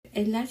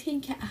علت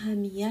این که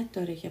اهمیت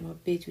داره که ما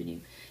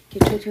بدونیم که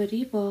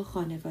چطوری با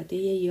خانواده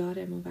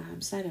یارمون و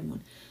همسرمون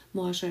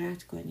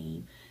معاشرت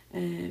کنیم،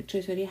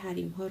 چطوری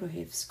حریم ها رو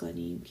حفظ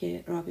کنیم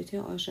که رابطه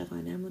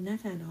عاشقانمون نه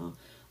تنها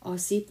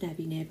آسیب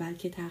نبینه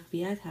بلکه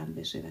تقویت هم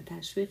بشه و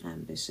تشویق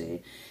هم بشه،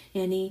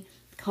 یعنی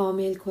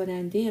کامل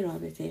کننده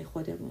رابطه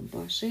خودمون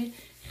باشه،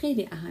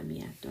 خیلی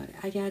اهمیت داره.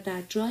 اگر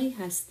در جایی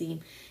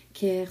هستیم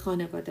که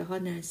خانواده ها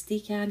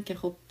نزدیکن که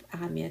خب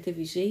اهمیت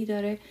ویژه‌ای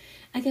داره،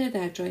 اگر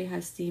در جایی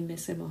هستیم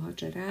مثل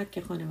مهاجرت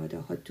که خانواده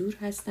ها دور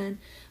هستن،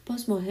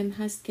 باز مهم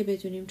هست که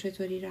بدونیم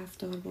چطوری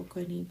رفتار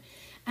بکنیم.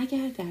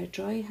 اگر در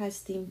جایی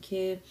هستیم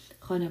که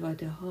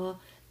خانواده ها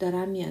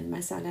دارن میان،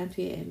 مثلا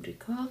توی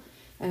امریکا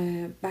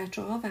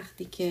بچه ها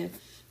وقتی که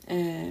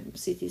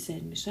سیتیزن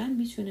میشن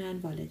میتونن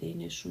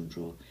والدینشون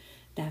رو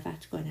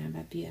دعوت کنن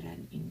و بیارن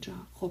اینجا.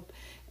 خب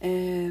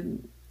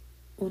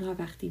اونها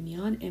وقتی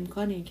میان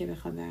امکان این که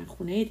بخوام برن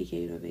خونه دیگه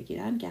ای رو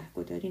بگیرن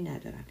گهگداری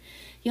ندارن،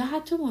 یا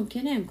حتی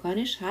ممکنه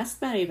امکانش هست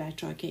برای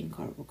بچه ها که این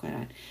کار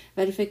بکنن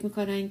ولی فکر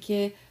میکنن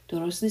که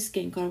درست نیست که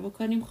این کار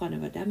بکنیم،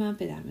 خانواده من،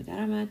 پدر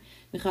مادر من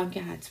میخوام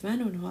که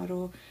حتما اونها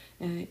رو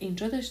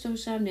اینجا داشته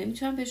باشم،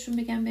 نمیتونم بهشون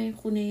بگم برین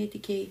خونه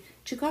دیگه.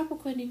 چیکار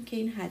بکنیم که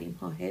این حریم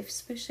ها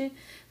حفظ بشه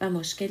و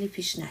مشکلی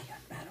پیش نیاد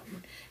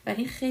برامون؟ و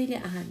این خیلی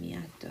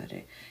اهمیت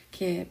داره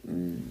که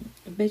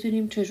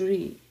بدونیم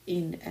چجوری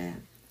این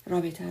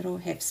رابطه رو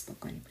حفظ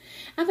بکنیم.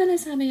 اول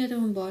از همه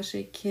یادمون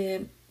باشه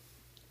که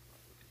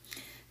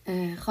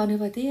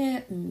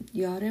خانواده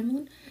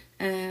یارمون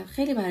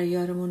خیلی برای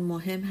یارمون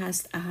مهم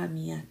هست،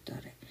 اهمیت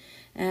داره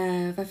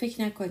و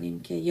فکر نکنیم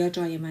که یا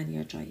جای من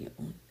یا جای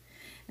اون.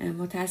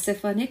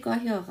 متاسفانه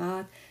گاهی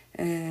اوقات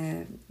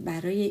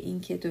برای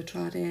اینکه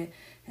دچار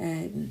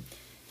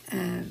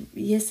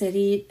یه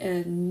سری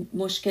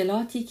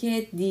مشکلاتی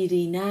که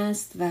دیرینه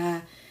است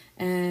و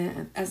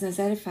از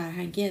نظر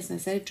فرهنگی، از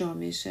نظر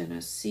جامعه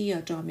شناسی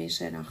یا جامعه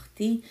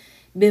شناختی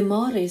به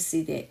ما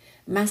رسیده،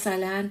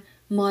 مثلا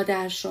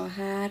مادر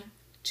شوهر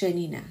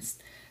چنین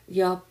است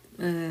یا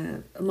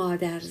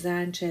مادر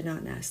زن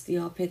چنان است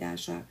یا پدر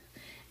شوهر،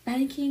 برای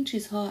اینکه این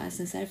چیزها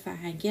از نظر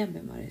فرهنگی هم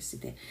به ما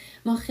رسیده،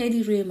 ما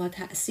خیلی روی ما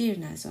تأثیر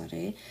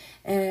نذاره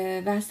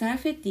و از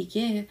طرف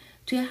دیگه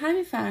توی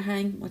همین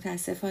فرهنگ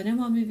متاسفانه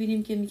ما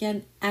میبینیم که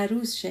میگن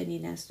عروس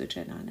چنین است و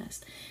چنان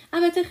است.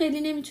 البته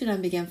خیلی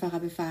نمیتونم بگم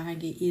فقط به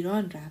فرهنگ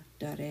ایران ربط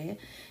داره،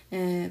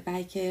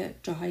 بلکه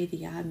جاهای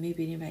دیگه هم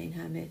میبینیم و این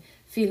همه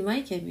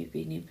فیلمایی که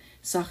میبینیم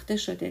ساخته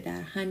شده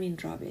در همین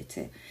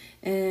رابطه.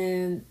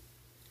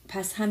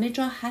 پس همه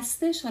جا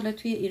هستش، حالا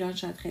توی ایران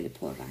شاید خیلی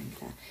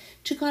پررنگ‌تر.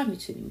 چی کار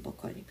میتونیم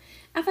بکنیم؟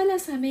 اول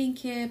از همه این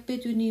که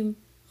بدونیم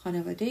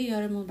خانواده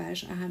یارمون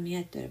براش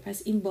اهمیت داره،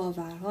 پس این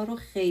باورها رو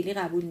خیلی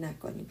قبول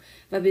نکنیم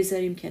و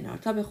بذاریم کنار.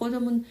 تا به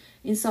خودمون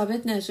این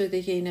ثابت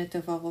نشده که این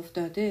اتفاق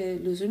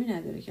افتاده، لزومی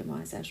نداره که ما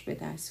ازش به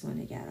دست و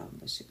نگران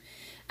باشیم.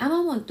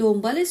 اما ما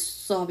دنبال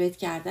ثابت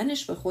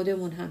کردنش به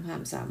خودمون هم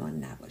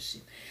همزمان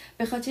نباشیم،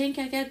 به خاطر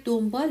اینکه اگر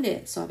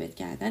دنبال ثابت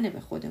کردن به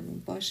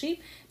خودمون باشیم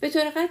به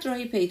طور قطع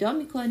راهی پیدا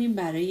میکنیم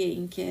برای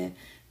اینکه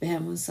به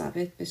همون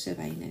ثابت بشه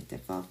و این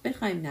اتفاق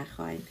بخوایم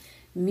نخوایم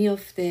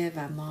میفته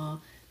و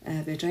ما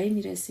به جایی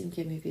میرسیم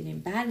که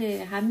میبینیم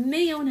بله همه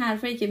اون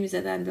حرفایی که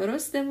میزدن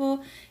درسته و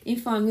این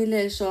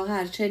فامیل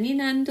شوهر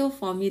چنینند و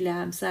فامیل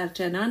همسر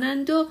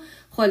چنانند و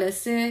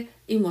خلاصه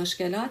این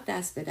مشکلات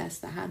دست به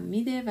دست هم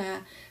میده و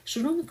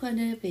شروع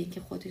میکنه به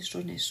اینکه خودش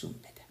رو نشون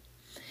بده.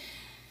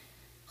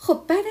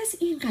 خب بعد از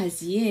این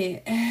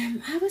قضیه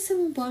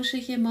حواسمون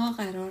باشه که ما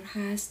قرار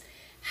هست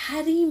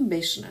حریم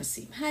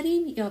بشناسیم.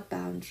 حریم یا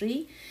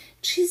باوندری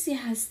چیزی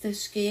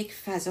هستش که یک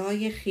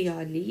فضای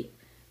خیالی،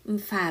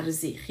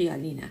 فرضی،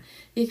 خیالی نه،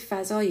 یک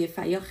فضای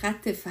یا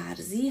خط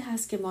فرضی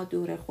هست که ما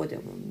دور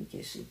خودمون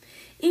میکشیم.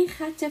 این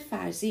خط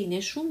فرضی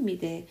نشون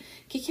میده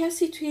که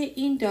کسی توی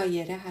این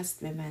دایره هست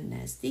به من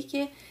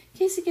نزدیکه،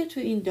 کسی که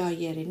توی این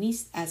دایره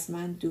نیست از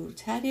من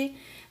دورتره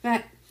و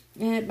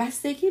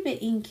بستگی به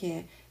این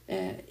که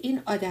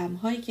این آدم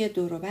هایی که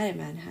دور و بر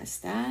من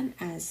هستن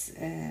از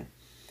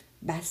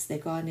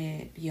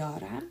بستگان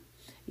یارم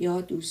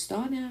یا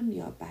دوستانم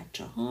یا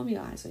بچه هام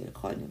یا اعضای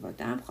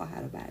خانواده‌ام،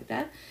 خواهر و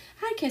برادر،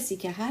 هر کسی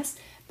که هست،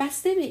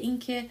 بسته به این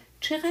که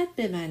چقدر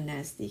به من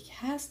نزدیک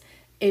هست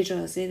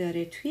اجازه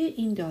داره توی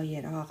این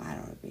دایره ها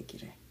قرار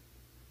بگیره.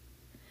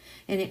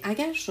 یعنی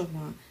اگر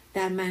شما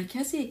در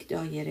مرکز یک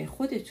دایره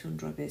خودتون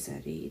رو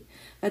بذارید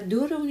و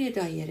دور اون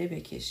دایره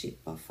بکشید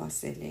با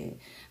فاصله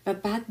و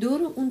بعد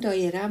دور اون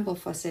دایره هم با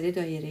فاصله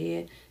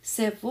دایره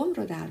سوم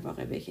رو در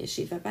واقع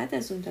بکشید و بعد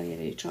از اون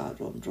دایره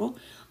چهارم رو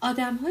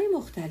آدم‌های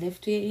مختلف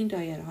توی این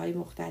دایره‌های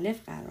مختلف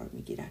قرار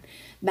می‌گیرن.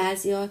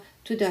 بعضیا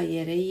تو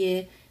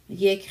دایره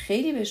یک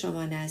خیلی به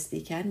شما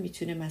نزدیکن،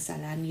 میتونه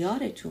مثلا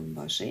یارتون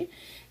باشه،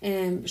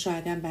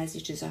 شاید هم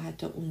بعضی چیزا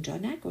حتی اونجا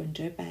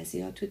نگنجه،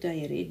 بعضی ها تو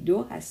دایره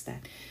 2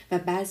 هستن و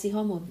بعضی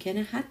ها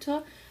ممکنه حتی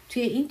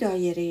توی این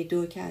دایره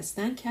 2 که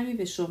هستن کمی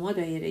به شما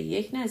دایره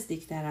 1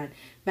 نزدیکترن،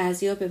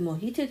 بعضیا به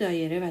محیط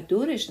دایره و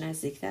دورش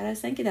نزدیکتر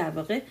هستن که در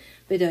واقع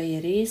به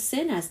دایره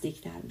 3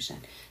 نزدیکتر میشن.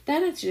 در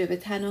نتیجه به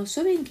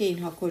تناسب اینکه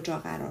اینها کجا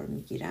قرار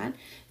میگیرن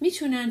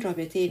میتونن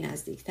رابطه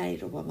نزدیکتری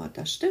رو با ما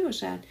داشته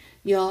باشن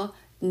یا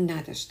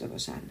نداشته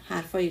باشن،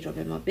 حرفایی رو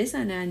به ما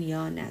بزنن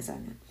یا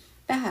نزنن.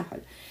 به هر حال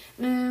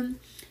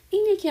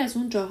این یکی از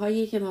اون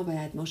جاهایی که ما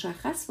باید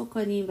مشخص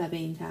بکنیم و به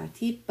این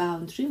ترتیب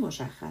باوندری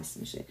مشخص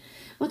میشه.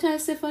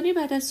 متاسفانه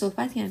بعد از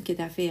صحبتی هم که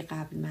دفعه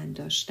قبل من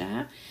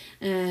داشتم،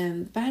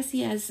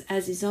 بعضی از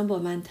عزیزان با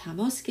من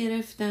تماس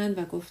گرفتن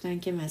و گفتن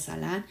که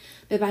مثلا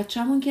به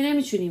بچه‌مون که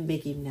نمیتونیم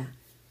بگیم نه.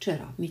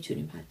 چرا؟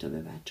 میتونیم حتی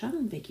به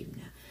بچه‌مون بگیم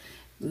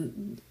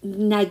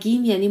نه.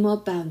 نگیم یعنی ما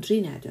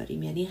باوندری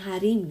نداریم، یعنی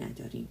حریم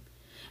نداریم.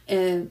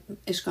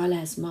 اشکال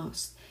از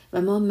ماست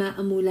و ما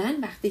معمولاً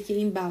وقتی که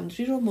این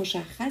باوندری رو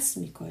مشخص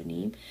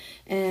میکنیم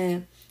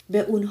به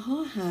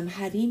اونها هم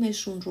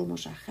حریمشون رو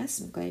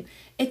مشخص میکنیم.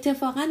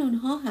 اتفاقاً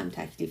اونها هم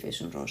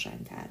تکلیفشون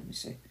روشن‌تر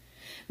میشه.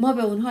 ما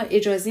به اونها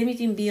اجازه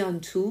میدیم بیان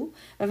تو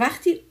و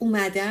وقتی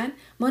اومدن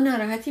ما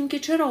ناراحتیم که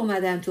چرا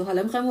اومدن تو،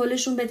 حالا میخوایم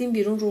هولشون بدیم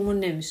بیرون، رومون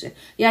نمیشه،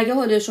 یا اگه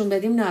هولشون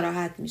بدیم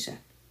ناراحت میشن.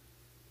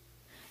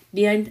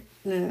 بیاین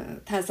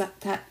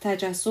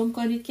تجسم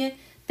کنید که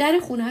در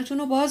خونه‌تون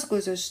رو باز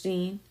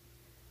گذاشتین،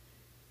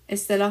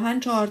 اصطلاحاً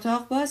 4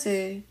 تاق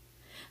بازه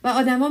و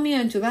آدما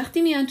میان تو.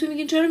 وقتی میان تو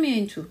میگین چرا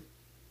میان تو؟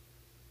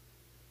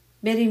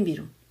 بریم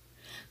بیرون.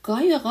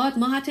 گاهی اوقات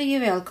ما حتی یه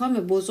ویلکام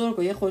بزرگ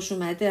و یه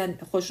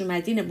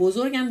خوشومدین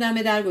بزرگ هم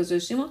دم در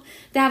گذاشتیم و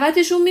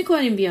دعوتشون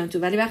میکنیم بیان تو،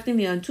 ولی وقتی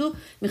میان تو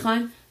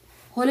میخوایم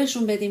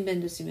هولشون بدیم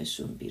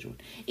بندازیمشون بیرون.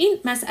 این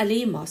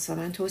مسئله ماست و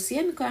من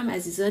توصیه میکنم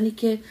عزیزانی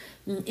که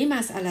این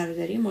مسئله رو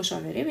دارین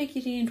مشاوره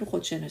بگیرین، رو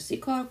خودشناسی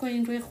کار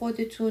کنین روی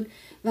خودتون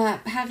و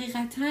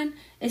حقیقتاً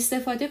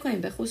استفاده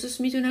کنین. به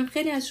خصوص میدونم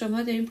خیلی از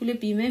شما دارین پول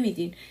بیمه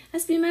میدین،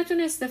 از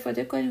بیمه‌تون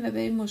استفاده کنین و به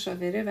این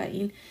مشاوره و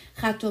این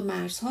خط و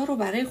مرزها رو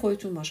برای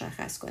خودتون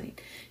مشخص کنین.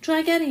 چون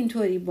اگر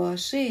اینطوری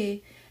باشه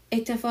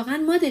اتفاقا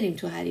ما داریم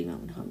تو حریم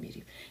اونها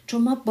میریم،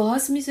 چون ما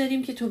باز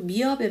میذاریم که تو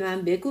بیا به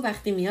من بگو،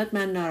 وقتی میاد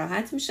من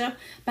ناراحت میشم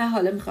و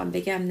حالا میخوام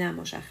بگم نه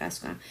مشخص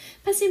کنم.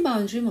 پس این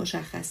باوندری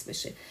مشخص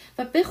بشه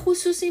و به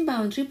خصوص این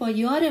باوندری با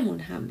یارمون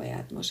هم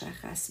باید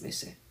مشخص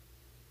بشه.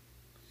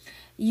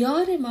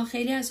 یار ما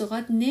خیلی از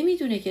اوقات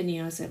نمیدونه که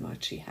نیاز ما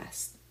چی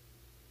هست.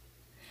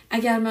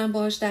 اگر من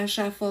باهاش در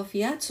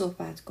شفافیت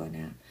صحبت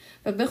کنم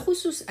و به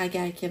خصوص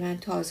اگر که من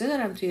تازه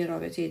دارم توی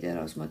رابطه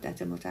دراز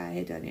مدت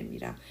متعهدانه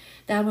میرم،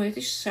 در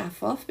موردش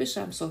شفاف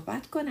بشم،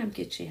 صحبت کنم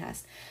که چی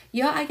هست،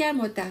 یا اگر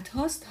مدت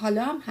هاست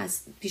حالا هم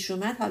هست پیش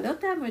اومد حالا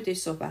در موردش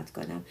صحبت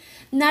کنم،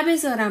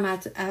 نبذارم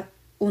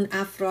اون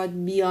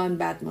افراد بیان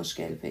بعد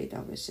مشکل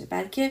پیدا بشه،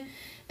 بلکه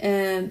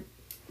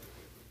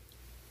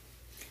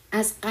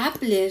از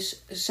قبلش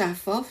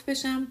شفاف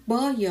بشم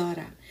با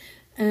یارم.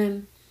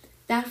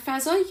 در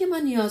فضایی که ما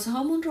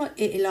نیازهامون رو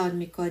اعلان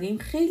میکنیم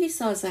خیلی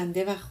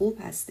سازنده و خوب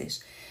هستش.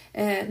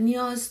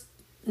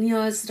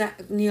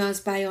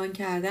 نیاز بیان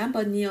کردن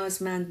با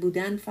نیازمند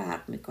بودن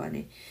فرق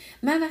میکنه.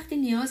 من وقتی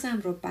نیازم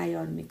رو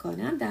بیان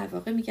میکنم در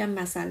واقع میگم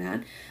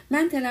مثلا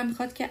من دلم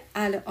میخواد که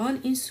الان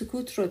این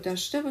سکوت رو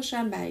داشته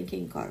باشم برای اینکه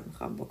این کار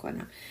میخوام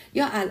بکنم،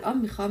 یا الان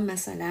میخوام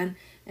مثلا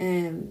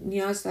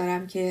نیاز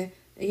دارم که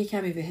یه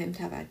کمی به هم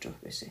توجه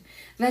بشه.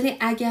 ولی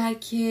اگر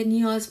که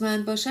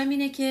نیازمند باشم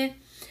اینه که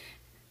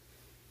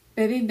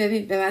ببین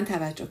به من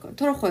توجه کن،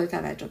 تو رو خودت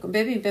توجه کن،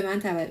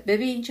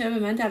 ببین چرا به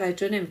من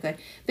توجه نمی‌کنی،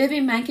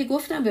 ببین من که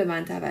گفتم به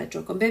من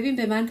توجه کن، ببین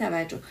به من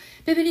توجه.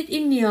 ببینید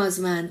این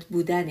نیازمند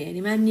بودنه،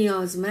 یعنی من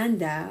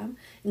نیازمندم،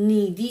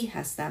 نیدی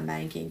هستم برای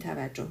اینکه این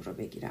توجه رو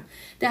بگیرم،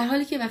 در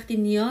حالی که وقتی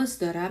نیاز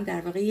دارم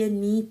در واقع یه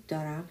نید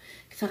دارم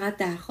که فقط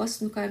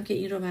درخواست میکنم که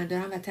این رو من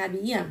دارم و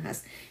طبیعی هم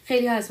هست.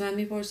 خیلی از من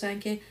میپرسن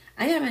که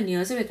اگر من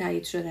نیاز به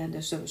تایید شدن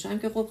داشته باشم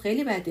که خب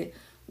خیلی بده.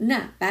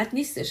 نه، بد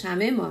نیستش.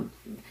 همه ما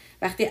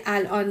وقتی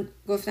الان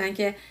گفتن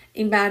که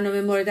این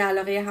برنامه مورد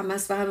علاقه همه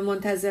است و همه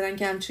منتظرن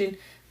که همچین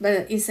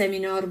این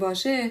سمینار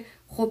باشه،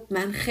 خب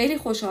من خیلی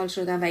خوشحال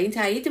شدم و این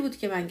تاییدی بود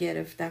که من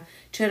گرفتم.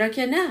 چرا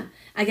که نه؟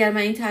 اگر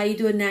من این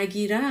تایید رو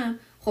نگیرم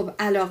خب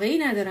علاقه ای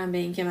ندارم به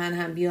این که من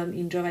هم بیام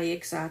اینجا و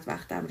 1 ساعت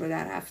وقتم رو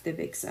در هفته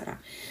بگذارم.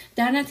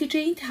 در نتیجه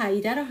این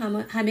تاییده رو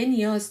همه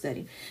نیاز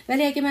داریم.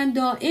 ولی اگه من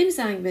دائم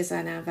زنگ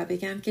بزنم و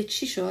بگم که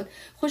چی شد،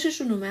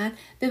 خوششون اومد،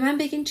 به من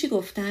بگین چی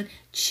گفتن،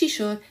 چی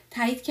شد،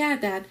 تایید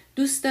کردن،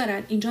 دوست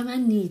دارن، اینجا من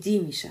نیدی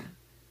میشم.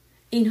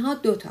 اینها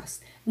 2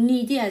 تاست.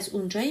 نیدی از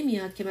اونجایی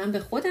میاد که من به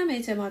خودم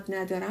اعتماد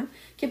ندارم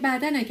که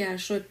بعداً اگر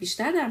شد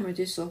بیشتر در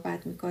موردش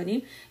صحبت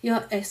میکنیم،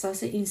 یا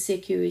احساس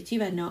اینسکیوریتی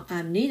و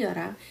ناامنی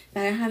دارم،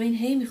 برای همین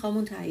هی میخوام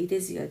اون تایید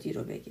زیادی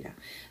رو بگیرم.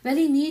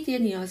 ولی نید یه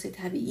نیاز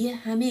طبیعی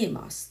همه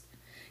ماست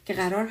که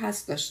قرار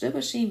هست داشته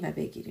باشیم و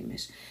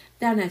بگیریمش.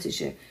 در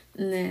نتیجه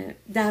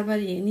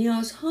درباره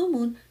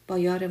نیازهامون با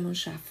یارمون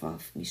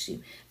شفاف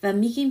میشیم و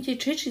میگیم که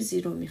چه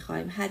چیزی رو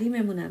میخوایم،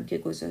 حریممون هم که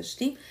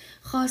گذاشتیم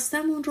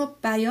خواستمون رو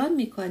بیان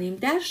میکنیم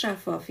در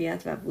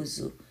شفافیت و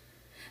وضوح،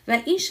 و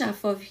این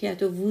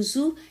شفافیت و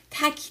وضوح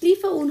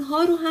تکلیف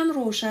اونها رو هم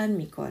روشن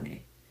میکنه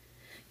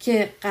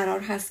که قرار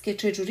هست که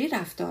چجوری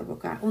رفتار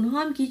بکنن.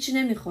 اونها هم گیج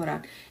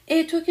نمیخورن.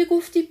 تو که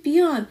گفتی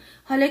بیان،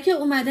 حالا که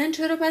اومدن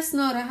چرا پس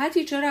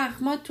ناراحتی، چرا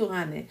اخمات تو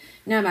غمه؟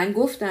 نه من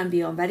گفتم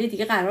بیان ولی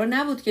دیگه قرار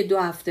نبود که 2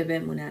 هفته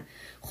بمونن.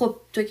 خب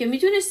تو که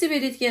میدونستی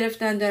بلیط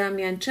گرفتن دارم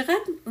میان،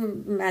 چقدر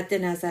مد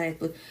نظرت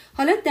بود؟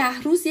 حالا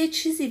 10 روز یه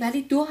چیزی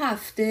ولی 2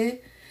 هفته.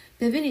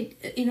 ببینید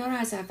اینا رو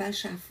از اول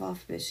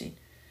شفاف بشین.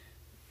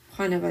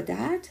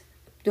 خانواده‌ات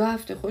 2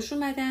 هفته خوش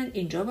اومدن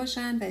اینجا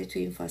باشن ولی تو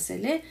این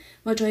فاصله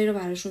ما جایی رو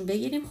براشون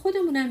بگیریم،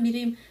 خودمونم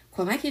میریم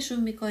کمکشون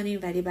میکنیم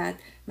ولی بعد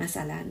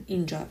مثلا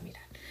اینجا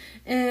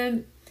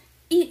میرن.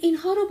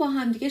 اینها رو با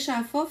هم دیگه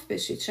شفاف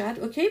بشید. شاید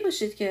اوکی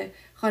باشید که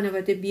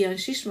خانواده بیان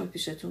 6 ماه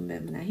پیشتون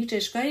بمونن، هیچ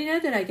اشکالی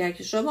نداره اگر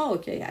که شما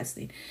اوکی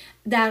هستین.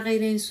 در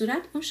غیر این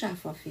صورت اون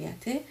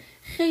شفافیت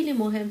خیلی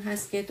مهم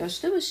هست که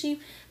داشته باشیم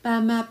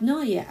و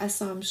مبنای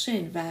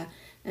اسامشن و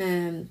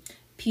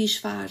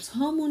پیشفرض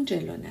هامون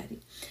جلو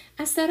نریم.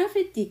 از طرف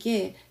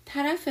دیگه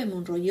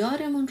طرفمون رو،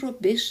 یارمون رو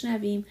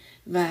بشنویم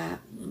و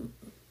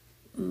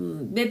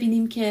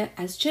ببینیم که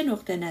از چه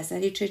نقطه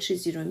نظری چه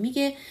چیزی رو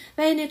میگه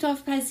و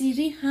انعطاف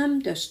پذیری هم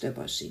داشته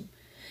باشیم.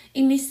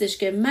 این نیستش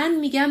که من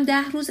میگم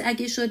 10 روز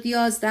اگه شد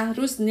 11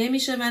 روز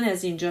نمیشه من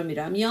از اینجا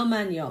میرم، یا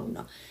من یا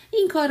اونا.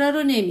 این کارا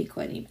رو نمی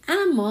کنیم،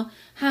 اما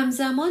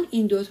همزمان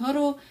این دوتا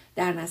رو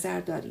در نظر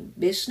داریم،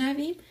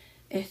 بشنویم،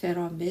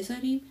 احترام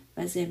بذاریم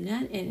و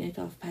ضمناً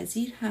انعطاف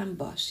پذیر هم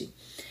باشیم.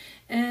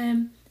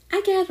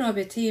 اگر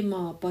رابطه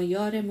ما با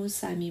یارمون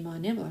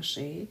صمیمانه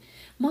باشه،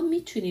 ما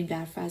میتونیم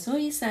در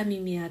فضای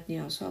صمیمیت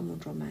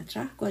نیازهامون رو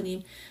مطرح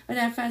کنیم و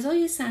در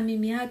فضای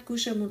صمیمیت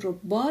گوشمون رو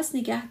باز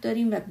نگه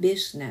داریم و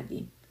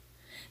بشنویم.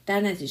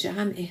 در نتیجه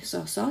هم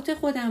احساسات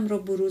خودم رو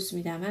بروز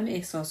میدم، هم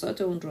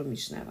احساسات اون رو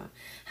میشنوم،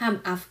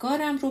 هم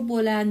افکارم رو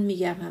بلند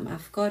میگم، هم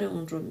افکار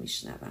اون رو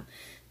میشنوم.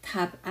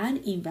 طبعا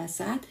این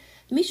وسط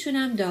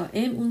میتونم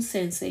دائم اون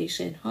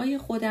سنسیشن های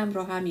خودم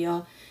رو هم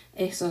یا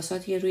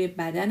احساساتی روی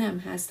بدنم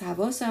هست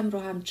حواسم رو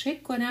هم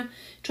چک کنم،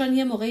 چون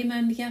یه موقعی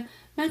من میگم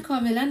من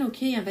کاملا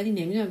اوکی ام ولی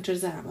نمیدونم چرا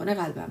ضربان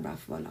قلبم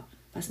رفت بالا،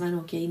 پس من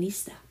اوکی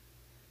نیستم.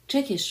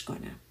 چکش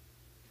کنم.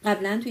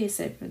 قبلا توی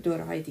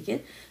دوره‌های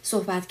دیگه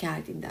صحبت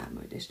کردیم در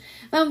موردش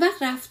و اون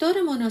وقت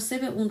رفتار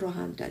مناسب اون رو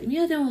هم داریم.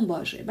 یادمون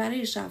باشه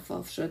برای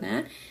شفاف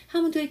شدن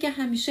همونطوری که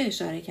همیشه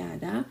اشاره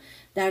کردم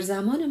در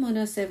زمان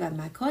مناسب و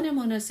مکان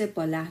مناسب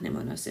با لحن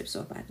مناسب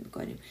صحبت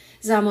میکنیم.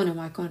 زمان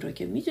و مکان رو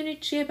که میدونید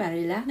چیه،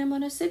 برای لحن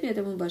مناسب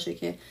یادمون باشه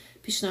که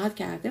پیشنهاد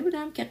کرده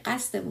بودم که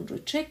قصدمون رو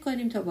چک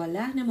کنیم تا با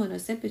لحن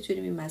مناسب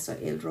بتونیم این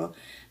مسائل رو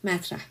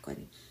مطرح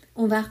کنیم.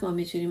 اون وقت ما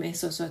میتونیم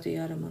احساسات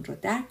یارمون رو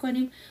درک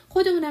کنیم،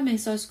 خودمون هم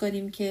احساس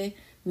کنیم که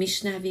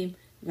میشنویم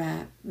و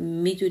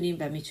میدونیم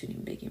و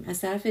میتونیم بگیم. از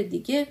طرف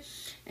دیگه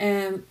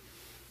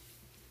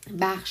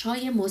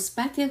بخش‌های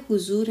مثبت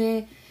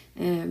حضور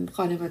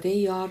خانواده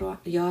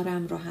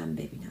یارم رو هم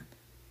ببینم.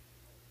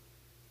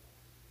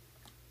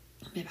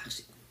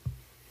 ببخشید.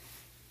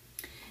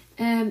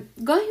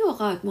 گاهی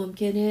اوقات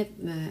ممکنه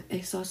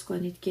احساس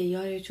کنید که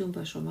یارتون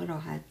با شما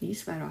راحت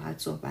نیست و راحت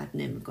صحبت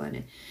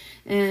نمیکنه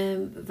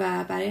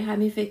و برای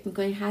همین فکر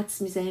میکنید،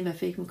 حدس میزنید و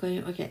فکر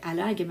میکنید اوکی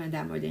الان اگه من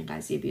در مورد این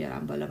قضیه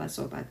بیارم بالا و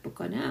صحبت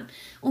بکنم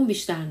اون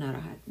بیشتر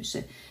ناراحت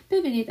میشه.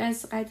 ببینید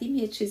از قدیم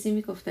یه چیزی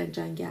میگفتن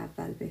جنگ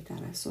اول بهتر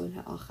از صلح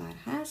آخر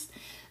هست.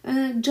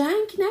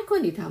 جنگ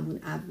نکنید همون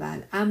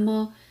اول،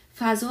 اما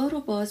فضا رو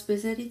باز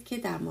بذارید که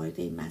در مورد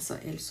این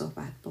مسائل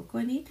صحبت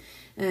بکنید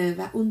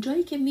و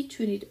اونجایی که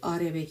میتونید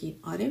آره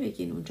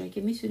بگین، اونجایی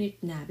که میتونید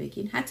نه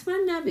بگین حتما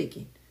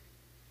نبگین،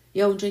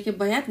 یا اونجایی که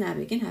باید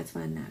نبگین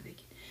حتما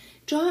نبگین.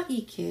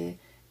 جایی که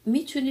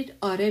میتونید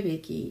آره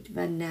بگید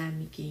و نه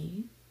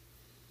میگین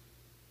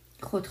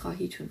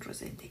خودخواهیتون رو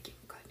زندگی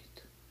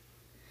میکنید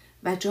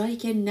و جایی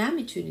که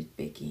نمیتونید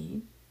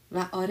بگین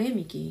و آره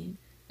میگین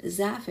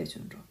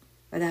ضعفتون رو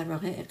و در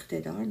واقع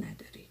اقتدار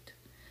ندارید،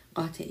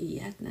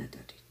 قاطعیت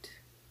ندارید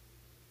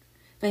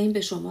و این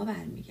به شما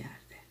برمیگرده.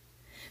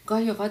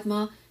 گاهی اوقات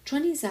ما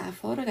چون این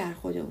ضعف‌ها رو در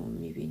خودمون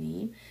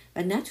میبینیم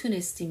و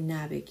نتونستیم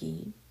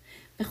نبگیم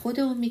به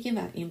خودمون میگیم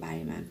و این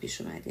برای من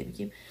پیش اومده،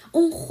 میگیم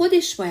اون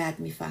خودش باید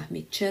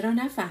میفهمید، چرا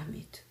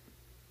نفهمید؟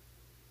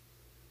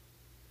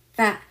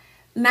 و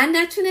من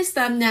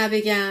نتونستم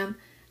نبگم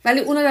ولی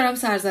اونو دارم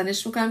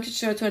سرزنش میکنم که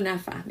چرا تو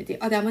نفهمیدی.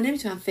 آدم ها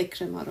نمیتونن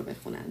فکر ما رو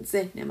بخونن،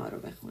 ذهن ما رو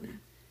بخونن،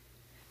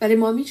 ولی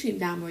ما میتونیم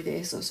در مورد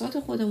احساسات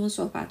خودمون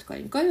صحبت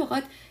کنیم. گاهی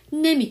اوقات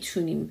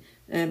نمیتونیم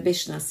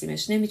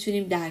بشناسیمش،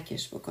 نمیتونیم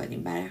درکش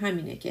بکنیم، برای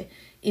همینه که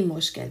این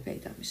مشکل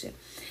پیدا میشه.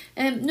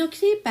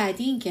 نکته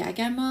بعدی این که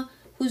اگر ما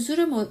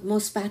حضور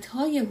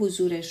مثبت‌های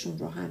حضورشون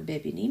رو هم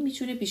ببینیم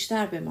میتونه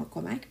بیشتر به ما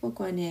کمک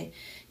بکنه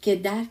که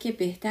درک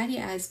بهتری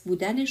از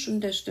بودنشون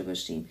داشته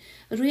باشیم،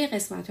 روی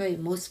قسمت‌های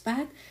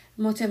مثبت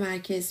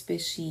متمرکز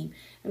بشیم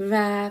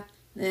و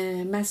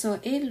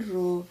مسائل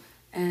رو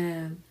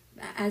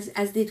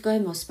از دیدگاه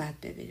مثبت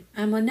ببینیم،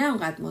 اما نه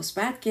اونقدر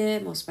مثبت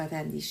که مثبت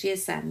اندیشی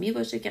سمی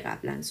باشه که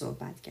قبلا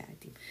صحبت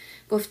کردیم.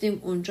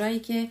 گفتیم اونجایی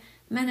که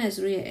من از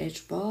روی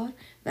اجبار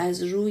و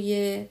از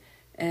روی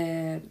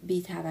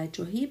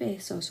بی‌توجهی به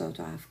احساسات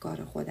و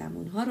افکار خودم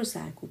اونها رو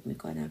سرکوب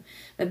میکنم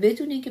و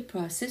بدون اینکه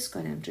پروسس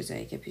کنم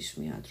چیزایی که پیش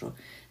میاد رو،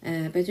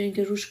 بدون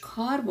اینکه روش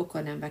کار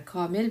بکنم و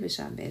کامل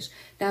بشم بهش،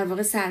 در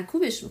واقع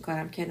سرکوبش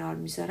میکنم، کنار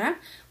میذارم،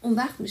 اون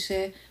وقت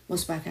میشه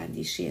مثبت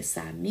اندیشی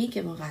سمی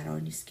که ما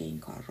قرار نیست که این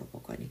کار رو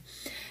بکنیم.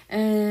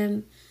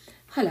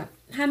 حالا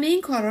همه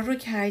این کارا رو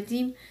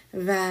کردیم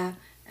و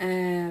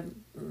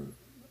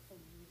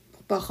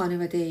با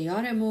خانواده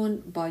یارمون،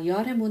 با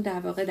یارمون در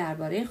واقع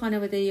درباره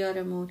خانواده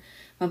یارمون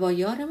و با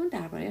یارمون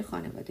درباره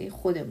خانواده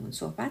خودمون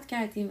صحبت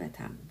کردیم و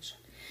تموم شد.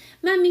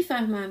 من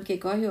میفهمم که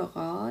گاهی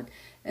اوقات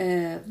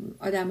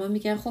آدما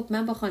میگن خب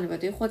من با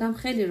خانواده خودم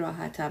خیلی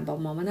راحتم، با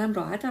مامانم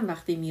راحتم،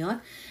 وقتی میاد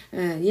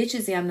یه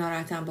چیزی هم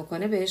ناراحتم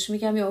بکنه بهش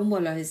میگم یا اون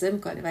ملاحظه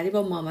میکنه، ولی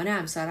با مامان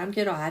همسرم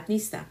که راحت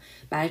نیستم.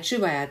 برای چی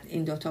باید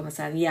این دوتا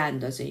مثلا یه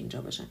اندازه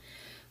اینجا باشن؟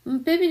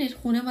 ببینید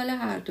خونه مال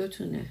هر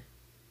دوتونه.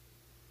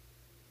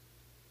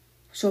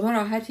 شما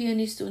راحتی یا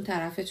نیست، اون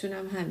طرفتون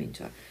هم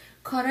همینطور.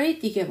 کارهای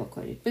دیگه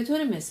بکنید. به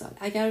طور مثال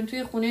اگر اون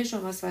توی خونه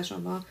شماست و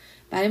شما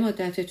برای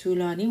مدت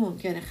طولانی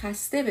ممکنه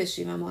خسته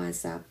بشین و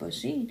معذب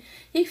باشین،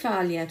 یک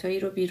فعالیتایی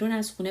رو بیرون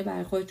از خونه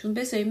برای خودتون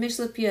بذارید،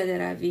 مثل پیاده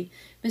روی،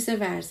 مثل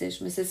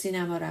ورزش، مثل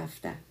سینما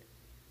رفتن،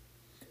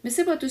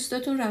 مثل با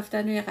دوستاتون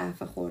رفتن و یه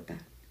قهوه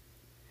خوردن،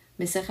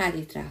 مثل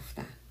خرید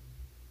رفتن.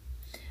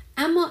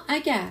 اما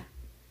اگر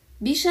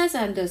بیش از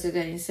اندازه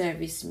دارین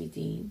سرویس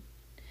میدین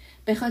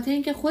به خاطر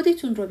اینکه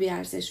خودتون رو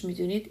بی‌ارزش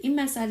میدونید، این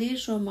مسئله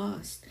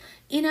شماست.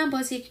 اینم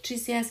باز یک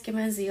چیزی است که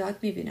من زیاد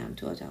میبینم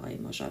تو اتاقای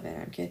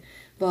مشاورم که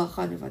با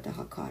خانواده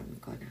ها کار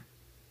میکنم.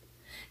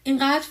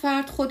 اینقدر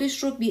فرد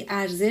خودش رو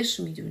بی‌ارزش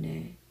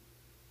میدونه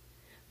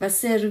و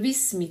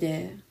سرویس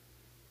میده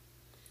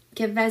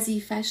که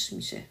وظیفش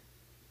میشه.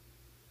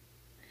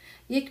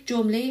 یک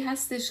جمله‌ای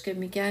هستش که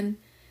میگن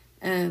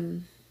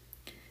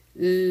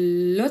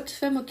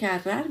لطف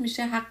مکرر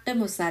میشه حق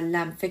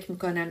مسلم. فکر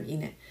میکنم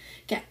اینه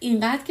که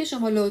اینقدر که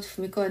شما لطف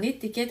میکنید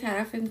دیگه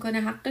طرف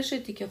میکنه حقشه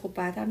دیگه، خب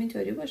بعد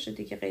همینطوری باشه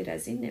دیگه، غیر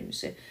از این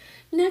نمیشه.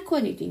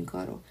 نکنید این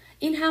کارو.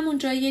 این همون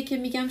جاییه که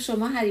میگم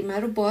شما حریمه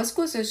رو باز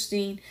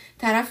گذاشتین،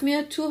 طرف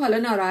میاد تو، حالا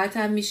ناراحت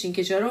هم میشین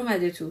که چرا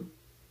اومده تو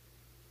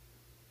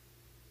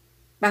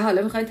و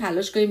حالا میخواین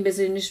تلاش کنین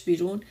بذارینش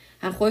بیرون،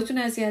 هم خودتون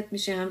اذیت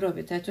میشه هم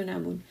رابطتون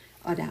همون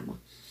آدما.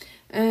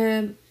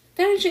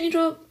 در این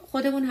رو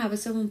خودمون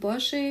حواسمون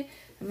باشه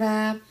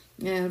و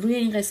روی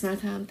این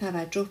قسمت هم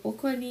توجه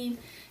بکنیم.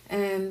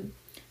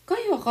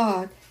 گاهی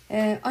اوقات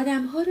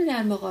آدم ها رو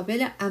در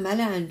مقابل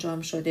عمل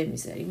انجام شده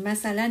میذاریم.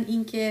 مثلا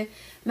این که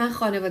من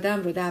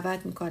خانواده‌ام رو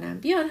دعوت میکنم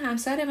بیان،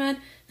 همسر من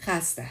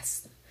خسته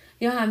است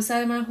یا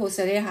همسر من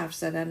حوصله حرف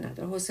زدن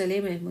نداره،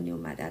 حوصله مهمونی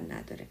اومدن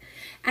نداره.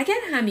 اگر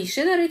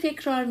همیشه داره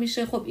تکرار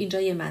میشه، خب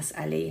اینجا یه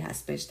مسئله‌ای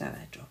هست، بهش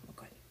توجه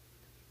میکنیم.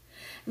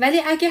 ولی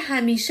اگه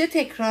همیشه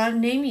تکرار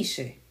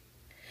نمیشه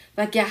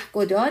و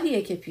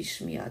گهگداریه که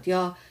پیش میاد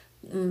یا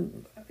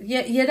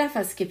یه دفعه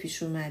است که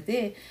پیش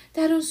اومده،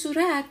 در اون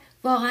صورت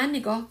واقعا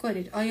نگاه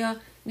کنید آیا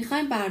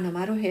میخواین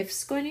برنامه رو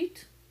حفظ کنید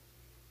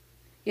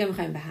یا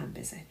میخواین به هم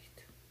بزنید.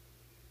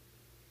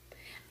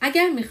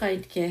 اگر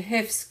میخواید که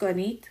حفظ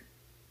کنید،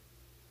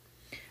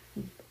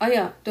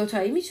 آیا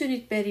دوتایی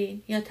میتونید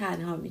برین یا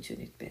تنها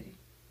میتونید برین؟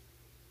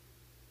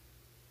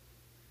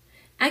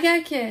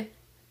 اگر که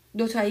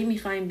دوتایی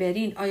میخواین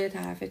برین، آیا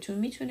طرفتون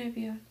میتونه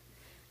بیاد؟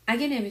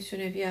 اگه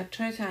نمیتونه بیاد،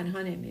 چرا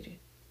تنها نمیرین؟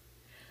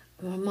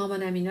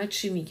 مامانم اینا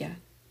چی میگن؟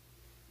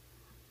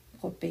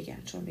 خب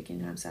بگن، چون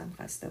بگین همسرم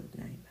خسته بود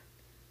نیومد،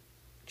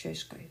 چه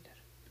اشکالی داره؟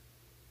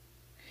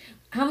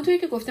 همونطوری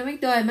که گفتم اگه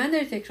دائما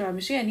داره تکرار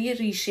میشه، یعنی یه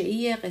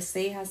ریشه‌ای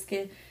قصه‌ای هست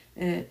که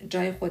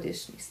جای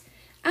خودش نیست.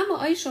 اما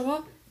آیا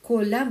شما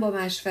کلا با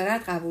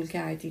مشورت قبول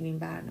کردین این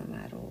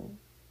برنامه رو؟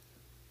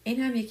 این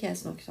هم یکی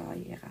از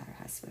نکته‌هایی قرار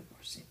هست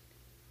بپرسید.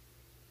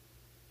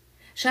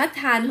 شاید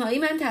تنهایی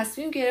من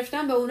تصمیم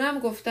گرفتم، به اونم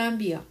گفتم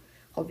بیا،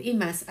 خب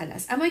این مسئله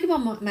است. اما اگه با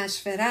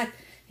مشورت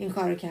این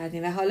کارو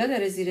کردین و حالا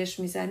داره زیرش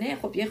میزنه،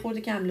 خب یه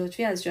خورده کم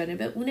لطفی از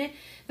جانب اونه،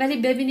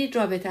 ولی ببینید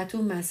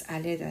رابطتون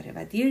مسئله داره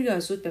و دیر یا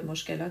زود به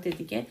مشکلات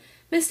دیگه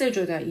مثل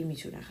جدایی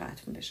میتونه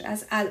ختم بشه.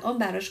 از الان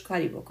براش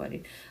کاری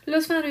بکنید.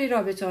 لطفا روی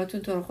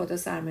رابطه‌هاتون تو رو خدا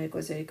سرمایه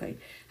گذاری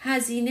کنید.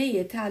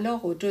 هزینه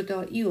طلاق و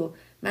جدایی و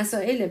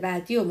مسائل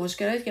بعدی و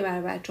مشکلاتی که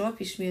برای بچه‌ها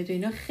پیش میاد و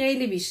اینا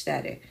خیلی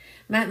بیشتره.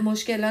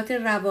 مشکلات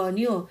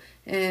روانی و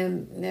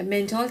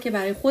منتال که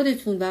برای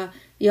خودتون و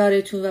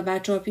یارتون و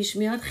بچه‌ها پیش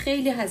میاد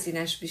خیلی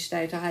هزینه‌اش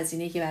بیشتره تا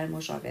هزینه‌ای که برای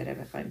مشاوره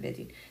بخواید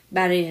بدین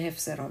برای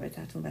حفظ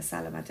رابطتون و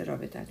سلامت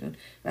رابطتون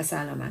و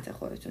سلامت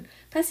خودتون.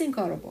 پس این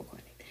کارو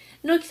بکنید.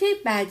 نکته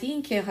بعدی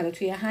این که حالا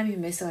توی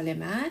همین مثال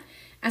من،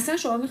 اصلا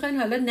شما میخواین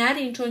حالا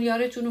نرین چون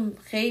یارتون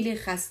خیلی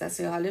خسته است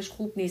یا حالش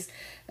خوب نیست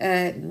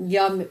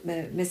یا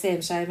مثل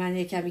امشب من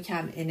یه کمی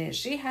کم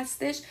انرژی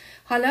هستش،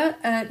 حالا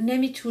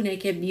نمیتونه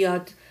که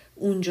بیاد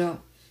اونجا.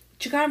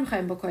 چیکار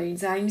میخواین بکنین؟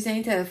 زنگ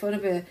میزنین تلفن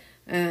به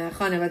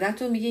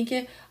خانواده‌تون میگین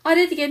که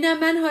آره دیگه، نه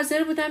من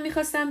حاضر بودم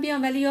میخواستم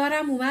بیام ولی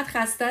یارم اومد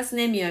خسته است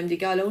نمیام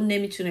دیگه، حالا اون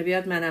نمیتونه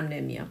بیاد منم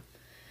نمیام.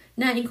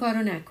 نه، این کارو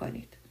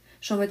نکنید.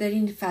 شما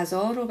دارین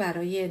فضا رو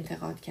برای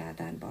انتقاد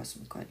کردن باز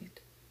میکنید.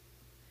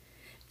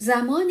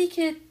 زمانی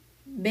که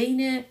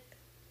بین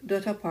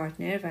دوتا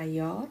پارتنر و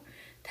یار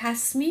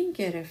تصمیم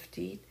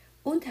گرفتید،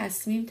 اون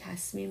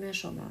تصمیم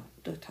شما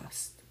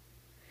دوتاست.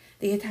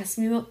 دیگه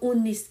تصمیم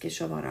اون نیست که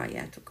شما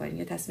رعایت کنید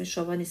یا تصمیم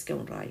شما نیست که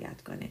اون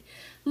رعایت کنه.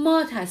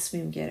 ما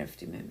تصمیم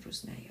گرفتیم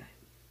امروز نیایم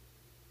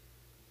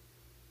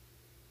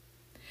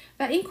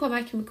و این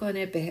کمک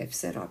میکنه به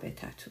حفظ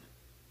رابطتون.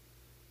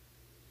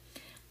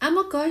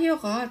 اما گاهی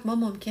اوقات ما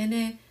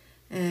ممکنه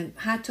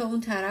حتی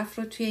اون طرف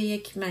رو توی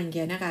یک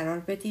منگنه قرار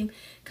بدیم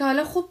که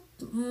حالا خب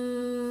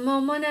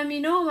مامانم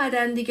اینا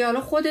اومدن دیگه،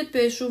 حالا خودت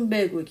بهشون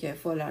بگو که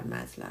فلان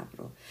مطلب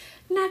رو.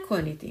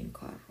 نکنید این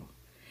کار رو.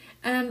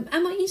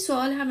 اما این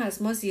سوال هم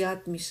از ما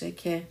زیاد میشه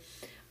که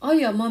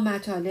آیا ما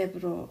مطالب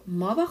رو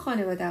ما با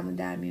خانواده‌مون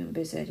در میون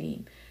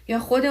بذاریم یا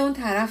خود اون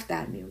طرف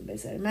در میون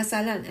بذاره؟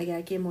 مثلا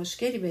اگر که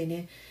مشکلی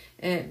بین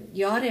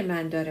یار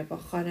من داره با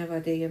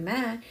خانواده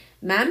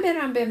من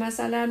برم به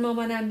مثلا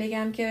مامانم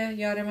بگم که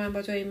یار من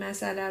با تو این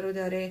مسئله رو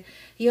داره،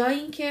 یا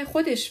اینکه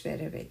خودش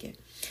بره بگه.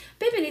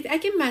 ببینید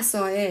اگه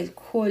مسائل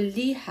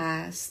کلی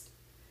هست،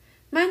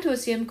 من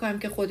توصیه میکنم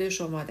که خود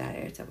شما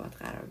در ارتباط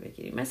قرار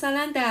بگیریم.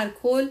 مثلا در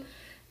کل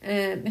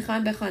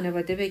میخوایم به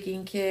خانواده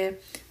بگین که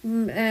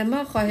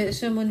ما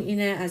خواهشمون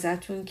اینه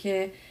ازتون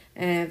که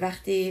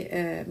وقتی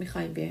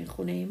میخوایم بیاین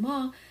خونه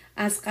ما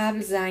از قبل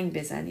زنگ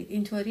بزنید،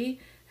 اینطوری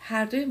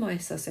هر دوی ما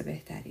احساس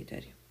بهتری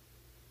داریم.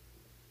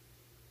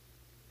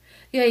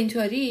 یا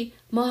اینطوری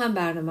ما هم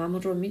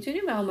برنامه‌مون رو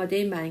میتونیم و آماده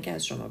این که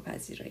از شما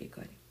پذیرایی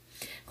کنیم.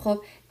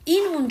 خب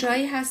این اون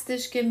جایی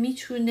هستش که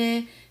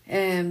میتونه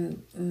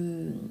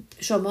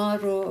شما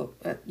رو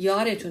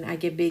یارتون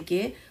اگه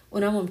بگه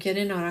اونا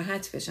ممکنه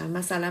ناراحت بشن.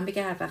 مثلا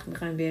بگه هر وقت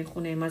میخوایم بیاین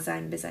خونه ما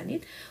زنگ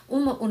بزنید،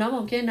 اونا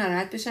ممکنه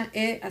ناراحت بشن،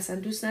 اصلا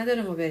دوست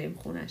نداره ما بریم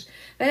خونش.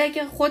 ولی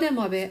اگه خود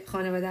ما به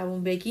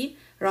خانواده‌مون بگیم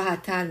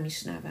راحت تر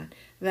میشنون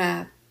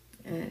و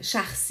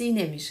شخصی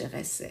نمیشه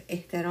قصه،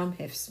 احترام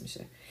حفظ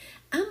میشه.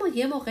 اما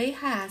یه موقعی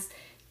هست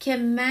که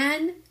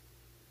من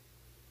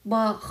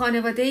با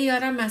خانواده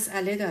یارم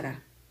مسئله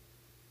دارم،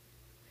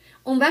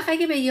 اون وقت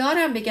اگه به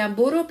یارم بگم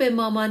برو به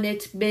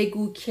مامانت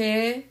بگو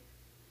که،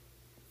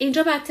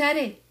 اینجا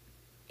بدتره.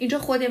 اینجا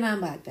خود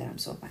من باید برم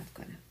صحبت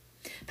کنم.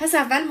 پس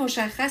اول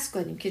مشخص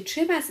کنیم که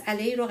چه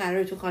مسئله‌ای رو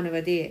قراره تو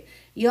خانواده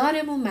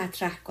یارمون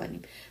مطرح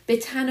کنیم. به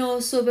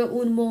تناسب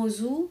اون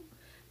موضوع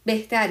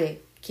بهتره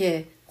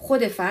که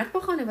خود فرد با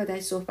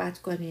خانواده‌اش صحبت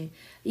کنه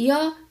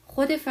یا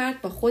خود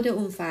فرد با خود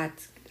اون فرد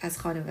از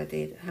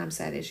خانواده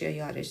همسرش یا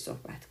یارش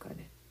صحبت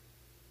کنه.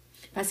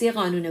 پس یه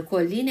قانون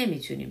کلی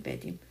نمیتونیم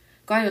بدیم.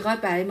 گاهی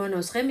اوقات برای ما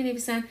نسخه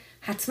می‌نویسن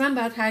حتما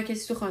باید هر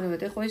کسی تو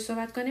خانواده خودش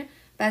صحبت کنه،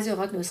 بعضی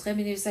اوقات نسخه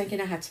می‌نویسن که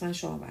نه حتما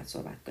شما باید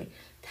صحبت کنید.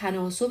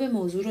 تناسب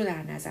موضوع رو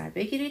در نظر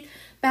بگیرید.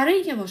 برای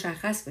اینکه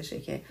مشخص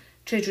بشه که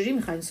چجوری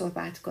میخواین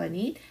صحبت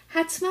کنید،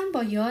 حتما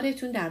با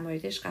یارتون در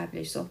موردش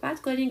قبلش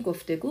صحبت کنید،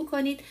 گفتگو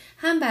کنید.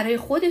 هم برای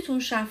خودتون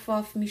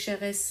شفاف میشه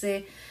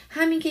قصه،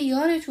 همین که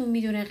یارتون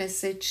میدونه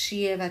قصه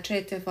چیه و چه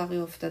اتفاقی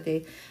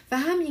افتاده، و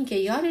همین که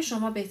یار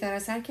شما بهتر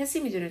از هر کسی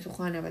میدونه تو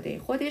خانواده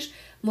خودش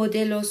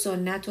مدل و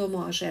سنت و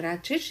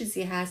معاشرت چه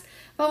چیزی هست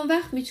و اون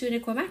وقت میتونه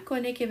کمک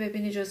کنه که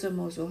ببینی جزو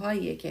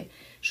موضوعهاییه که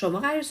شما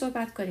قرار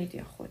صحبت کنید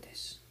یا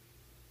خودش.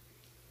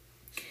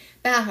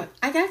 به هر حال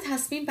اگر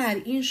تصمیم بر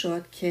این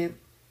شد که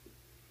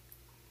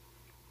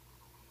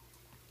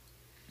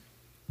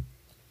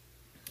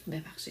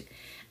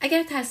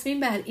اگر تصمیم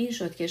بر این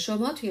شد که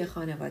شما توی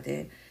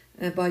خانواده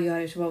با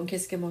یارتون، با اون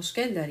کسی که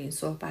مشکل دارین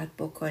صحبت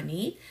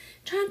بکنید،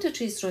 چند تا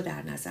چیز رو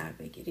در نظر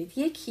بگیرید.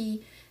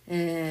 یکی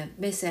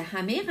مثل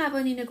همه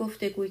قوانین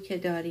گفتگویی که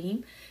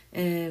داریم،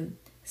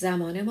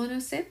 زمان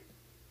مناسب،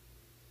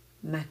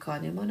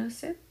 مکان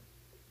مناسب،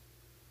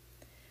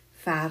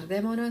 فرد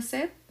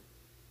مناسب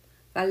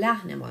و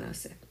لحن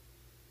مناسب.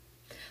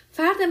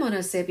 فرد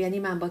مناسب یعنی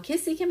من با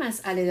کسی که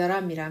مسئله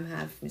دارم میرم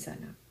حرف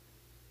میزنم.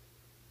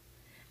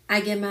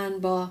 اگه من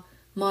با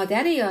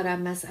مادر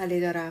یارم مسئله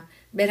دارم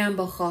برم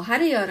با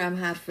خواهر یارم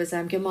حرف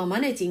بزنم که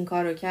مامانت این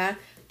کارو کرد،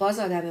 باز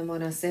آدم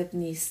مناسب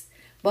نیست،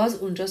 باز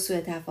اونجا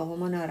سوء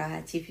تفاهم و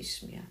ناراحتی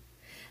پیش میاد.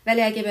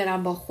 ولی اگه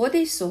برم با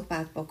خودش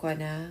صحبت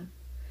بکنم،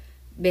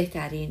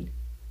 بهترین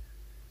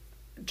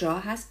جا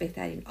هست،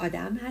 بهترین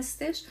آدم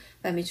هستش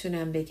و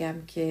میتونم بگم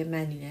که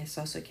من این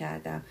احساسو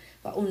کردم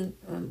و اون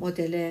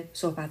مدل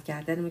صحبت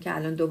کردنمو که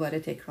الان دوباره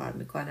تکرار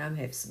میکنم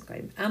حفظ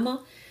میکنیم. اما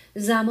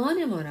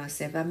زمان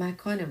مناسب و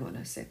مکان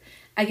مناسب.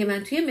 اگه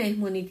من توی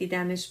مهمونی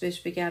دیدمش بهش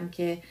بگم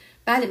که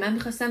بله من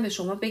میخواستم به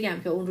شما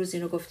بگم که اون روز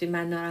اینو گفتیم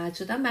من ناراحت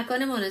شدم،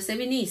 مکان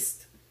مناسبی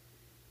نیست.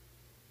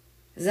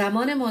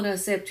 زمان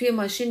مناسب، توی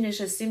ماشین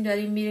نشستیم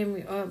داریم میریم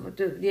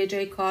یه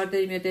جای کار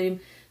داریم یا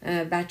داریم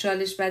بچه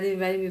حالش بده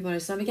میبریم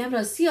بیمارستان، بگم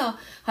راستی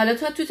حالا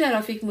تا تو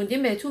ترافیک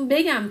موندیم بهتون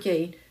بگم که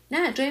این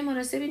نه جای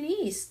مناسبی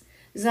نیست.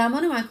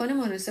 زمان و مکان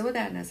مناسب رو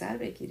در نظر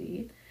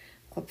بگیرید.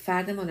 خب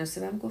فرد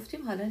مناسبم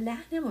گفتیم، حالا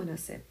لحن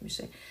مناسب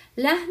میشه.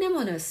 لحن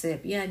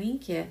مناسب یعنی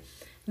که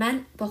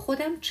من با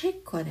خودم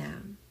چک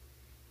کنم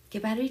که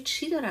برای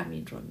چی دارم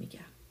این رو میگم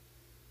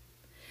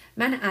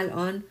من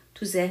الان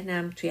تو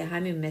ذهنم توی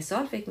همین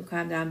مثال فکر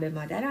میکنم دارم به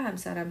مادر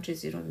همسرم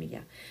چیزی رو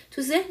میگم،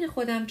 تو ذهن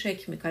خودم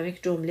چک میکنم،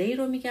 یک جمله‌ای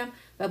رو میگم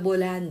و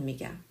بلند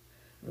میگم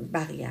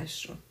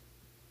بقیه‌اش رو.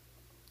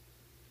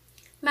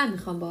 من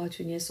میخوام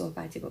باهاتون یه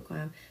صحبتی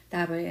بکنم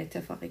درباره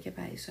اتفاقی که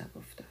پریشب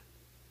افتاد.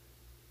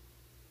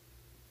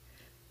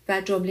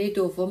 و جمله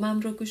دومم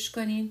رو گوش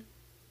کنین.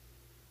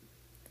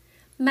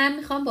 من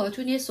میخوام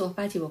باهاتون یه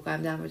صحبتی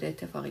بکنم در مورد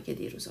اتفاقی که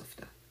دیروز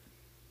افتاد.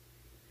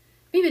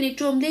 میبینید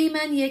جمله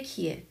من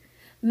یکیه.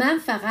 من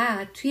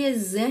فقط توی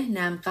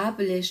ذهنم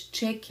قبلش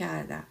چک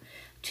کردم.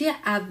 توی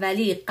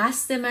اولی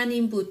قصد من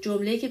این بود،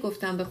 جمله‌ای که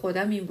گفتم به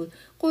خودم این بود،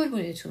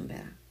 قربونتون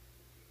برم.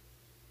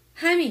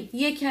 همین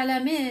یک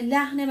کلمه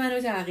لحن من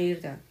رو تغییر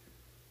داد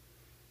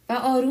و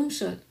آروم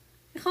شد.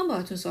 میخوام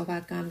باهاتون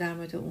صحبت کنم در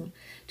مورد اون.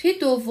 توی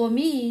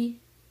دومی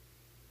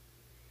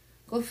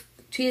گفت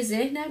توی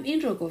ذهنم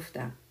این رو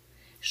گفتم.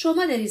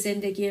 شما داری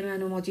زندگی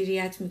منو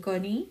مدیریت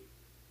میکنی؟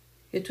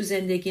 یا تو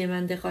زندگی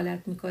من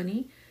دخالت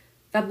میکنی؟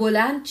 و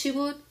بلند چی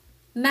بود؟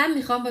 من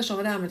میخوام با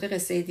شما در مورد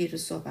قصه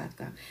دیروز صحبت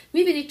کنم.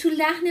 میبینید تو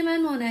لحن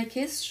من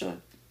منعکس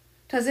شد.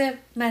 تازه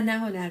من نه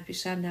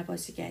هنرپیشم نه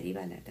بازیگری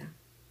بلدم.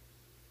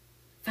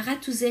 فقط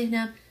تو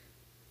ذهنم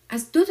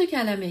از 2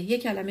 کلمه،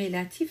 یک کلمه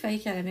لطیف و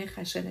یک کلمه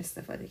خشن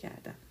استفاده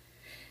کردم.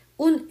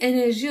 اون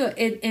انرژی و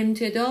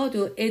امتداد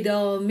و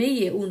ادامه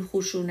اون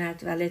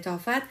خشونت و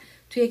لطافت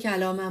توی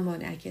کلامم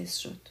منعکس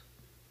شد.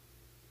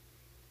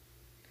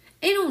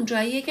 این اون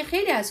جاییه که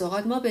خیلی از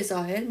اوقات ما به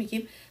ظاهر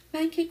میگیم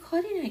من که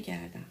کاری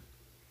نکردم.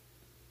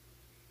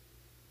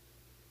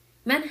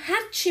 من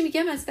هر چی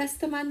میگم از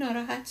دست من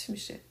ناراحت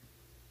میشه.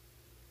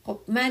 خب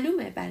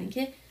معلومه، برای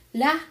اینکه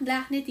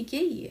لحن دیگه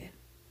ایه.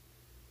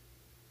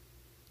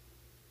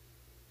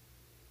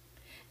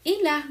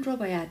 این لحن رو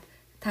باید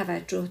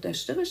توجه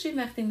داشته باشیم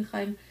وقتی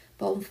میخوایم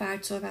با اون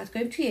فرد صحبت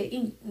کنیم. توی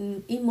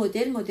این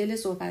مدل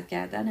صحبت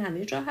کردن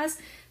همه جا هست،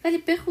 ولی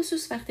به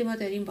خصوص وقتی ما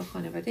داریم با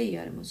خانواده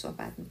یارمون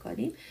صحبت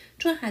میکنیم،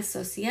 چون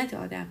حساسیت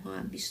آدم ها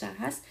هم بیشتر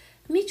هست،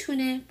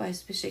 میتونه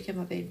باعث بشه که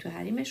ما بریم تو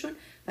حریمشون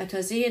و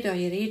تازه یه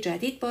دایره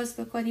جدید باز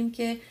بکنیم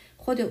که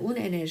خود اون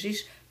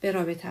انرژیش به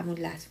رابطمون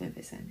لطمه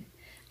بزنه.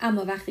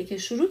 اما وقتی که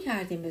شروع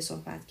کردیم به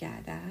صحبت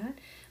کردن،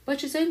 با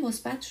چیزای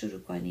مثبت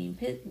شروع کنیم.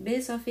 به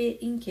اضافه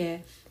این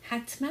که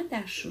حتما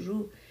در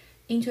شروع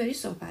اینطوری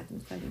صحبت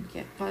میکنیم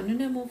که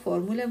قانونمون،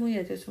 فرمولمون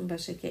یادتون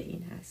باشه که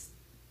این هست: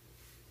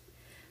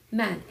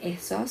 من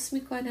احساس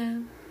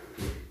میکنم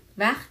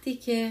وقتی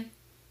که،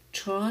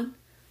 چون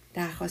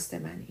درخواست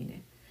من اینه.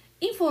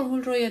 این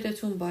فرمول رو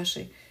یادتون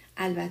باشه.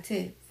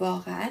 البته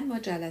واقعا ما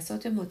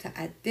جلسات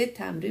متعدد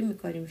تمرین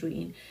میکنیم روی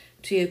این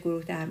توی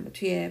گروه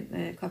توی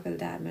کاپل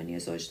درمانی یا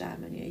زوج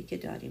درمانیایی که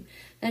داریم.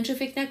 چون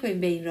فکر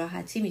نکنید به این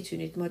راحتی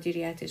میتونید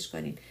مدیریتش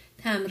کنید،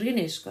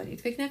 تمرینش کنید.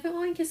 فکر نکنید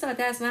این که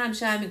ساده است، من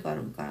همیشه همین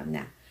کارو میکنم.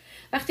 نه.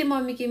 وقتی ما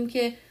میگیم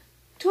که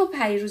تو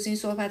پریروز این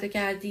صحبتو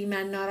کردی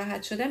من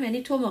ناراحت شدم،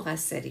 یعنی تو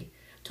مقصری،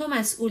 تو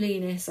مسئول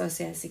این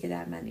احساسی هستی که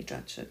در من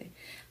ایجاد شده.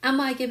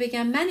 اما اگه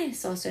بگم من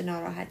احساس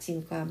ناراحتی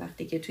میکنم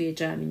وقتی که توی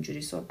جمع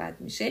اینجوری صحبت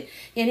میشه،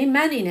 یعنی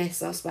من این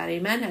احساس برای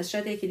من هست.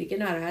 شاید یکی دیگه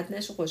ناراحت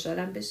نشه،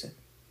 خوشحالم بشه،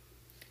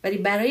 ولی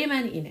برای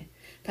من اینه.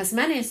 پس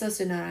من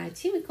احساس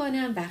ناراحتی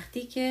میکنم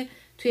وقتی که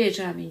توی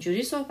جمع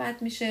اینجوری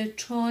صحبت میشه،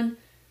 چون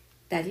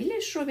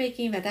دلیلش رو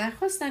بگیم و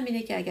درخواستم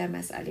اینه که اگر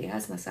مسئله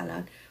هست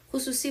مثلا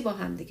خصوصی با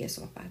هم دیگه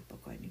صحبت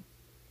بکنیم.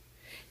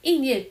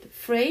 این یه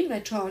فریم و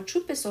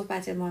چارچوب به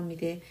صحبت ما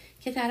میده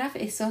که طرف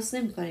احساس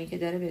نمیکنه که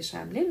داره بهش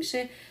حمله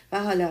میشه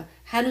و حالا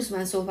هنوز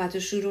من صحبت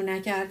رو شروع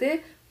نکرده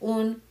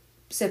اون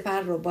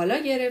سپر رو بالا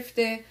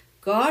گرفته،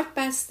 گارد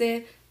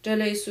بسته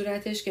جلوی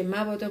صورتش که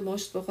مبادا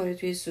مشت بخوره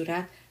توی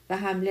صورت و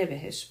حمله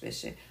بهش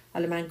بشه.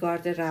 حالا من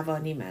گارد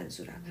روانی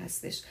منظورم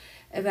هستش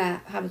و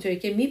همونطوری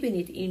که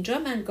میبینید اینجا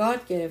من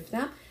گارد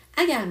گرفتم.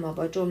 اگر ما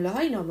با جمله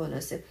های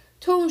نامناسب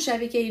تو اون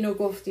شبی که اینو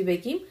گفتی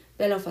بگیم،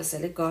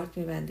 بلافاصله گارد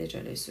میبنده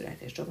جلوی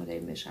صورتش، چون ما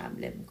داریم بهش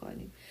حمله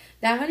میکنیم.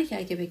 در حالی که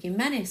اگه بگیم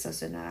من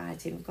احساس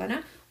ناراحتی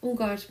میکنم، اون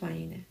گارد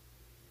پایینه.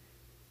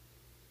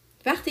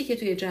 وقتی که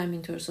توی جمع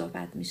اینطور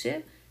صحبت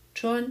میشه،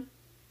 چون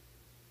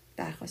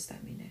درخواستم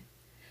اینه،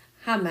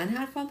 هم من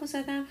حرفامو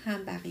زدم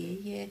هم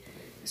بقیه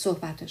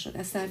صحبت شد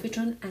از طرفی،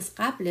 چون از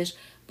قبلش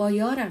با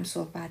یارم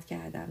صحبت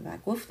کردم و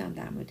گفتم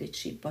در مورد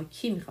چی، با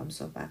کی میخوام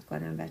صحبت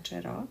کنم و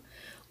چرا.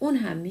 اون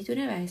هم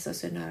میدونه و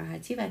احساس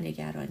ناراحتی و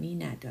نگرانی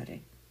نداره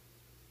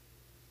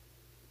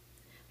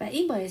و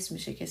این باعث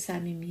میشه که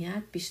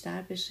صمیمیت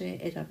بیشتر بشه،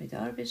 ادامه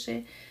دار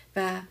بشه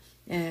و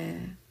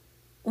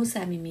اون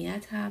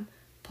صمیمیت هم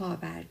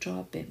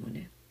پابرجا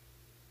بمونه.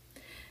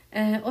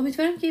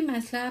 امیدوارم که این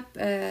مطلب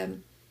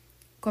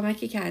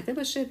کمکی کرده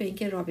باشه به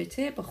اینکه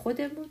رابطه با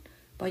خودمون،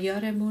 با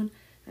یارمون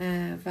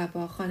و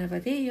با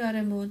خانواده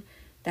یارمون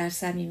در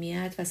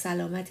صمیمیت و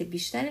سلامت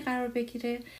بیشتری قرار بگیره